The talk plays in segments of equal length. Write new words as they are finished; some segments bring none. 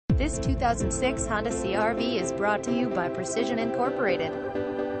This 2006 Honda CR-V is brought to you by Precision Incorporated.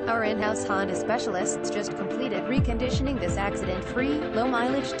 Our in-house Honda specialists just completed reconditioning this accident-free,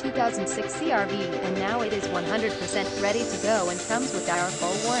 low-mileage 2006 CR-V, and now it is 100% ready to go and comes with our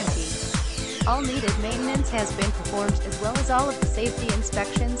full warranty. All needed maintenance has been performed, as well as all of the safety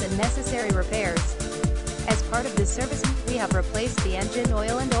inspections and necessary repairs. As part of this service, we have replaced the engine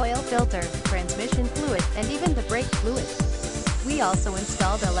oil and oil filter, transmission fluid, and even the brake fluid. We also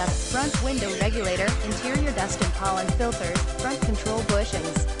installed a left front window regulator, interior dust and pollen filters, front control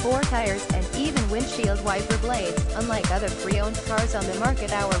bushings, 4 tires, and even windshield wiper blades. Unlike other pre-owned cars on the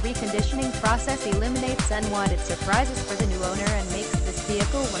market, our reconditioning process eliminates unwanted surprises for the new owner and makes this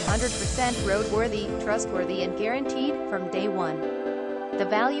vehicle 100% roadworthy, trustworthy, and guaranteed from day one. The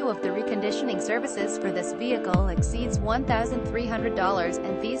value of the reconditioning services for this vehicle exceeds $1,300,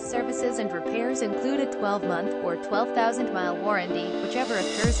 and these services and repairs include a 12-month or 12,000-mile warranty, whichever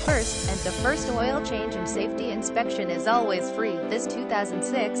occurs first, and the first oil change and safety inspection is always free. This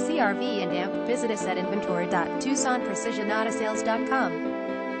 2006 CR-V and AMP. Visit us at inventory.tucsonprecisionautosales.com.